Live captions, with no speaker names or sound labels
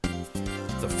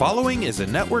The following is a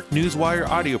Network Newswire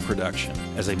audio production.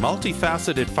 As a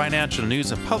multifaceted financial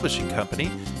news and publishing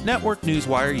company, Network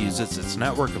Newswire uses its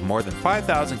network of more than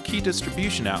 5,000 key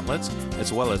distribution outlets,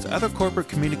 as well as other corporate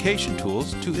communication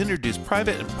tools, to introduce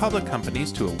private and public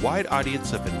companies to a wide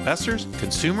audience of investors,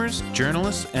 consumers,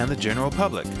 journalists, and the general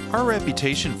public. Our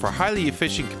reputation for highly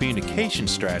efficient communication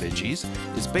strategies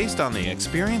is based on the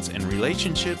experience and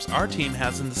relationships our team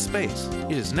has in the space.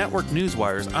 It is Network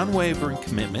Newswire's unwavering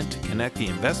commitment to connect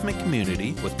the investment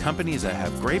community with companies that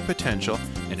have great potential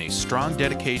and a strong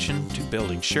dedication to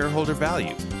building shareholder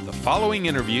value. The following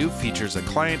interview features a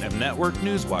client of Network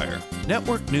Newswire.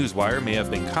 Network Newswire may have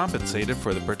been compensated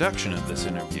for the production of this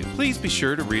interview. Please be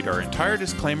sure to read our entire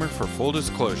disclaimer for full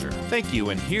disclosure. Thank you,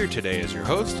 and here today as your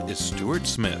host is Stuart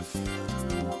Smith.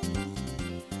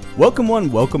 Welcome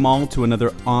one, welcome all to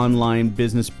another online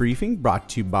business briefing brought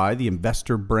to you by the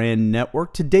Investor Brand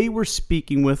Network. Today we're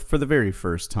speaking with, for the very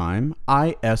first time,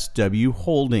 ISW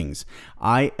Holdings.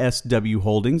 ISW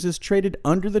Holdings is traded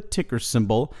under the ticker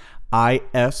symbol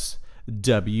ISWH.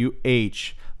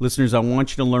 Listeners, I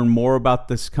want you to learn more about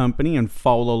this company and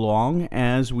follow along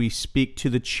as we speak to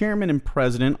the chairman and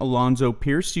president, Alonzo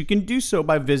Pierce. You can do so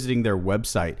by visiting their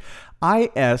website,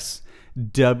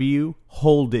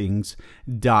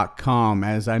 ISWholdings.com.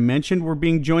 As I mentioned, we're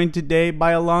being joined today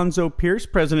by Alonzo Pierce,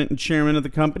 president and chairman of the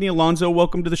company. Alonzo,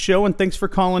 welcome to the show, and thanks for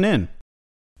calling in.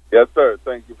 Yes, sir.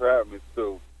 Thank you for having me,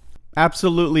 Stu.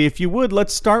 Absolutely. If you would,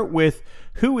 let's start with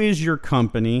who is your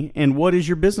company and what is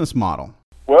your business model?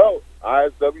 Well,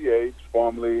 ISWH,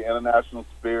 formerly International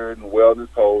Spirit and Wellness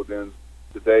Holdings.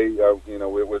 Today,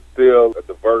 we're still a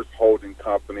diverse holding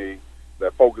company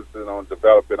that focuses on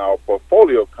developing our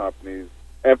portfolio companies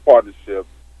and partnerships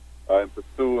and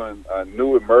pursuing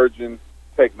new emerging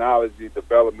technology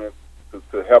development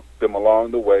to help them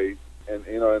along the way, and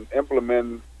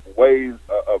implementing ways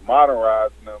of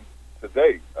modernizing them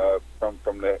today from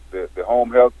the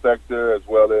home health sector as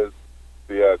well as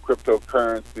the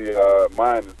cryptocurrency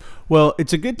mining. Well,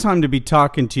 it's a good time to be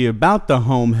talking to you about the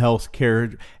home health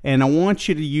care, and I want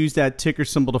you to use that ticker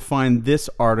symbol to find this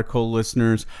article,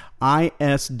 listeners.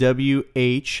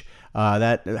 ISWH,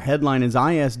 that headline is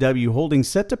ISW Holdings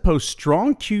set to post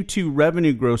strong Q2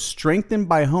 revenue growth strengthened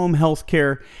by home health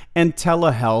care and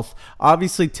telehealth.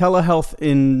 Obviously, telehealth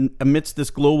amidst this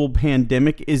global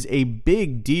pandemic is a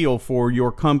big deal for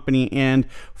your company and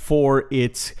for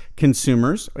its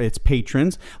consumers, its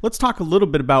patrons. Let's talk a little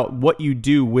bit about what you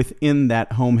do within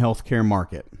that home health care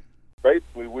market.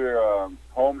 Basically, we're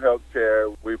home health care.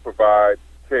 We provide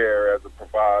care as a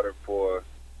provider for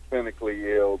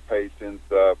clinically ill patients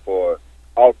for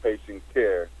outpatient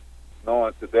care.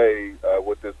 Knowing today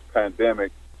with this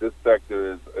pandemic, this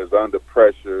sector is under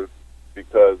pressure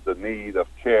because the need of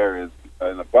care is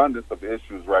an abundance of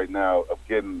issues right now of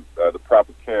getting the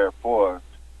proper care for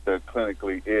the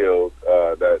clinically ill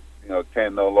that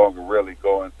can no longer really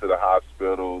go into the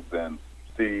hospitals and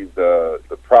receive the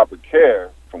proper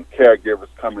care from caregivers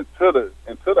coming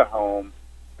into the home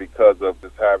because of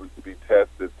this having to be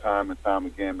tested time and time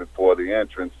again before the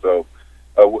entrance. So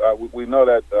we know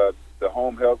that the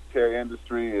home health care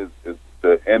industry is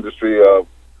the industry of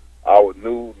our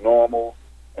new normal,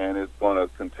 and it's going to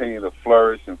continue to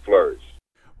flourish and flourish.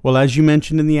 Well, as you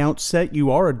mentioned in the outset, you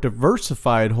are a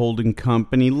diversified holding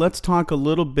company. Let's talk a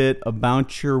little bit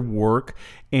about your work.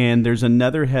 And there's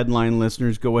another headline,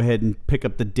 listeners. Go ahead and pick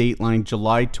up the dateline,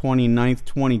 July 29th,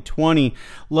 2020.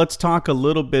 Let's talk a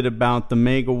little bit about the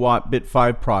Megawatt Bit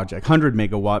 5 project, 100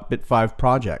 Megawatt Bit 5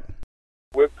 project.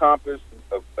 We've accomplished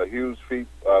a huge feat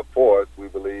for us. We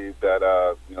believe that,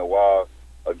 while,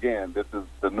 again, this is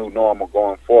the new normal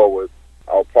going forward,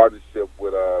 our partnership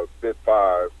with Bit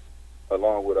 5,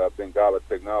 along with Bengala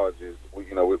Technologies, we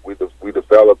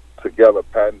developed together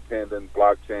patent-pending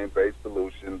blockchain-based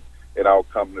solutions in our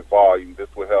company Volume. This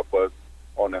will help us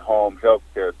on the home health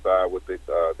care side with the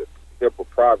HIPAA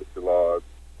privacy laws,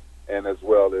 and as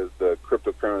well as the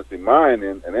cryptocurrency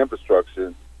mining and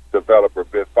infrastructure developer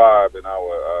Bit5 in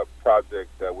our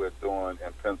project that we're doing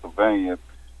in Pennsylvania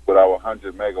with our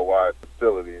 100 megawatt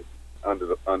facilities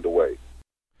underway.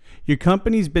 Your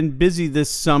company's been busy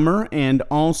this summer and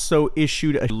also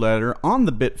issued a letter on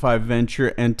the Bit5 venture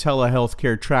and telehealth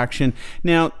care traction.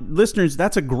 Now, listeners,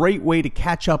 that's a great way to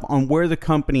catch up on where the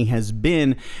company has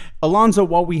been. Alonzo,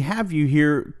 while we have you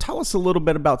here, tell us a little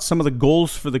bit about some of the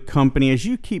goals for the company. As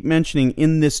you keep mentioning,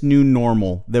 in this new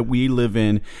normal that we live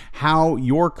in, how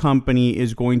your company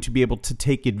is going to be able to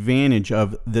take advantage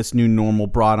of this new normal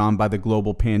brought on by the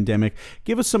global pandemic.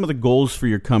 Give us some of the goals for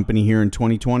your company here in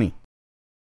 2020.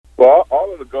 Well,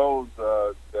 all of the goals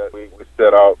that we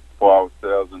set out for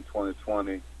ourselves in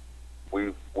 2020,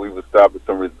 we've established establish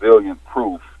some resilient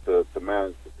proof to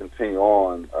manage to continue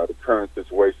on the current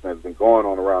situation that's been going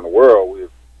on around the world.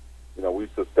 We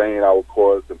sustain our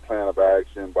course and plan of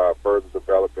action by further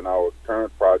developing our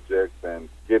current projects and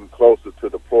getting closer to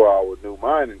deploy our new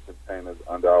mining containers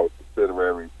under our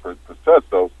subsidiary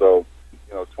Processo. So,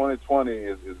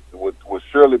 2020 will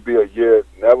surely be a year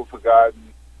never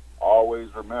forgotten, always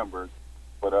remembered.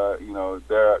 But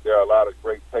there are a lot of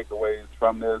great takeaways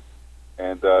from this,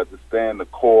 and to stay in the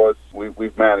course,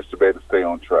 we've managed to be able to stay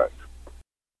on track.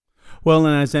 Well,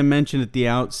 and as I mentioned at the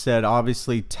outset,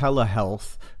 obviously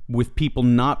telehealth, with people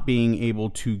not being able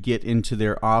to get into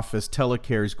their office,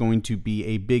 telecare is going to be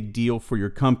a big deal for your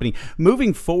company.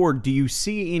 Moving forward, do you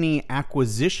see any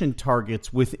acquisition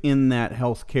targets within that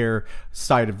healthcare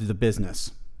side of the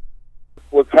business?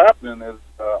 What's happening is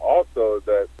also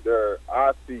that there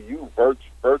are ICU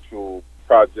virtual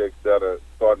projects that are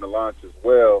starting to launch as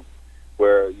well,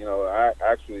 where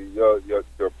actually your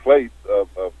place of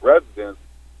residence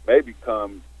may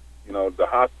become the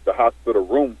hospital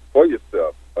room for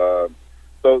yourself.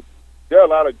 So there are a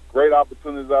lot of great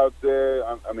opportunities out there.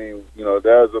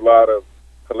 There's a lot of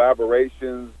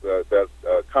collaborations,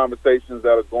 conversations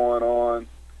that are going on.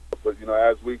 But,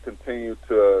 as we continue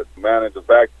to manage a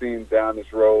vaccine down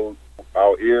this road,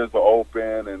 our ears are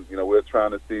open, and, we're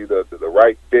trying to see the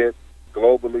right fit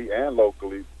globally and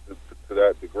locally to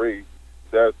that degree.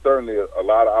 There's certainly a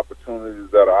lot of opportunities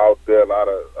that are out there, a lot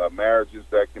of marriages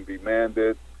that can be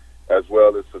mended as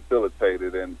well as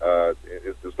facilitated. And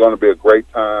it's going to be a great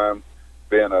time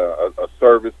being a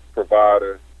service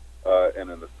provider and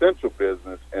an essential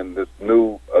business in this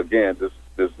new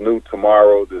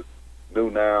tomorrow, this new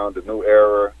now, the new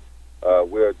era.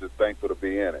 We're just thankful to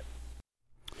be in it.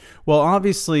 Well,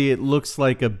 obviously, it looks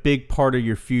like a big part of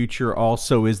your future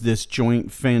also is this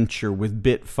joint venture with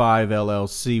Bit5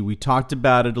 LLC. We talked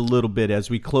about it a little bit as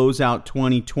we close out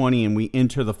 2020 and we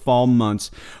enter the fall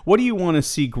months. What do you want to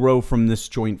see grow from this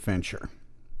joint venture?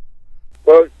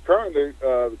 Well, currently,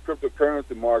 the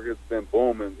cryptocurrency market's been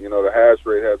booming. The hash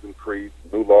rate has increased.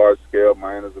 New large-scale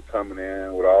miners are coming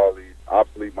in with all these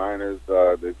obsolete miners.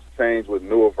 The exchange with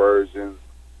newer versions.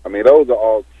 Those are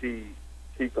all key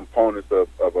components of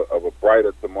a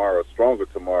brighter tomorrow, a stronger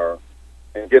tomorrow,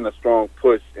 and getting a strong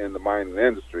push in the mining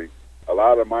industry. A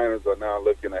lot of miners are now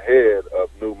looking ahead of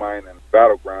new mining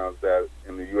battlegrounds that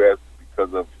in the U.S.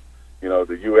 because of,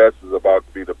 the U.S. is about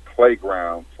to be the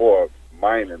playground for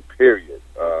mining, period,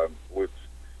 which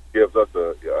gives us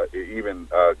a even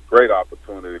great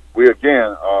opportunity. We,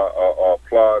 again, are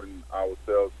applauding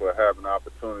ourselves for having an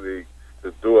opportunity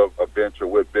to do a venture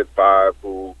with Bit5,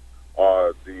 who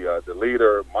are the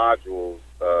leader modules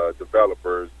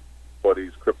developers for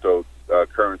these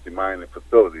cryptocurrency mining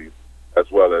facilities, as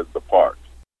well as the parks.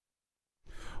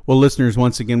 Well, listeners,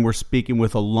 once again, we're speaking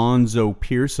with Alonzo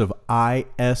Pierce of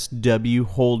ISW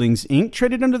Holdings, Inc.,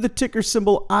 traded under the ticker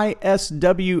symbol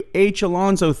ISWH.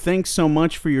 Alonzo, thanks so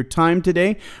much for your time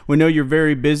today. We know you're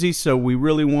very busy, so we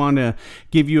really want to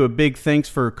give you a big thanks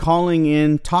for calling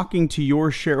in, talking to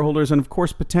your shareholders, and, of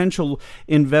course, potential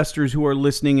investors who are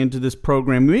listening into this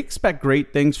program. We expect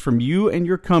great things from you and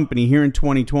your company here in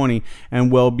 2020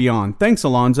 and well beyond. Thanks,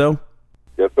 Alonzo.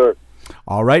 Yes, sir.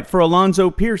 All right, for Alonzo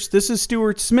Pierce, this is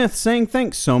Stuart Smith saying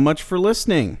thanks so much for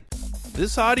listening.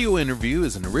 This audio interview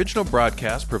is an original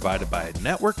broadcast provided by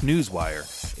Network Newswire,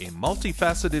 a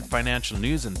multifaceted financial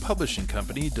news and publishing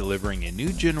company delivering a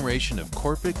new generation of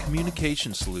corporate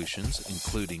communication solutions,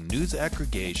 including news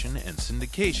aggregation and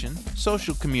syndication,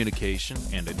 social communication,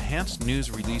 and enhanced news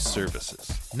release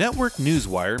services. Network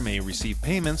Newswire may receive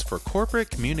payments for corporate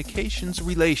communications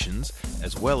relations,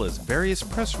 as well as various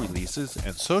press releases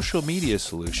and social media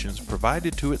solutions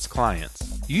provided to its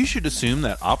clients. You should assume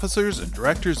that officers and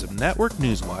directors of Network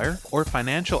Newswire or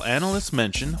financial analysts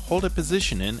mentioned hold a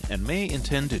position in and may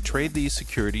intend to trade these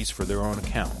securities for their own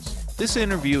accounts. This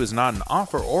interview is not an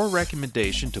offer or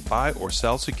recommendation to buy or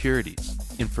sell securities.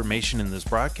 Information in this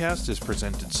broadcast is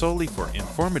presented solely for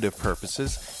informative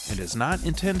purposes and is not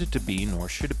intended to be, nor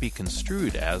should it be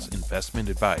construed as, investment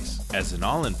advice. As in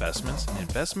all investments, an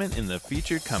investment in the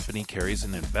featured company carries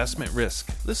an investment risk.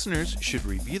 Listeners should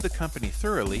review the company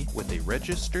thoroughly with a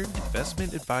registered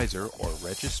investment advisor or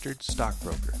registered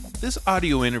stockbroker. This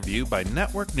audio interview by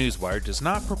Network Newswire does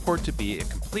not purport to be a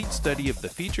complete study of the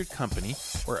featured company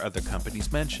or other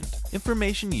companies mentioned.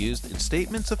 Information used in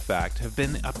statements of fact have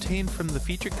been obtained from the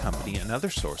featured company and other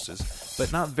sources,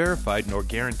 but not verified nor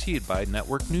guaranteed by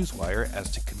Network Newswire as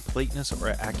to completeness or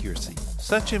accuracy.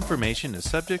 Such information is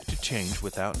subject to change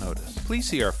without notice. Please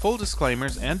see our full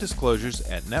disclaimers and disclosures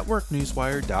at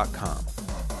networknewswire.com.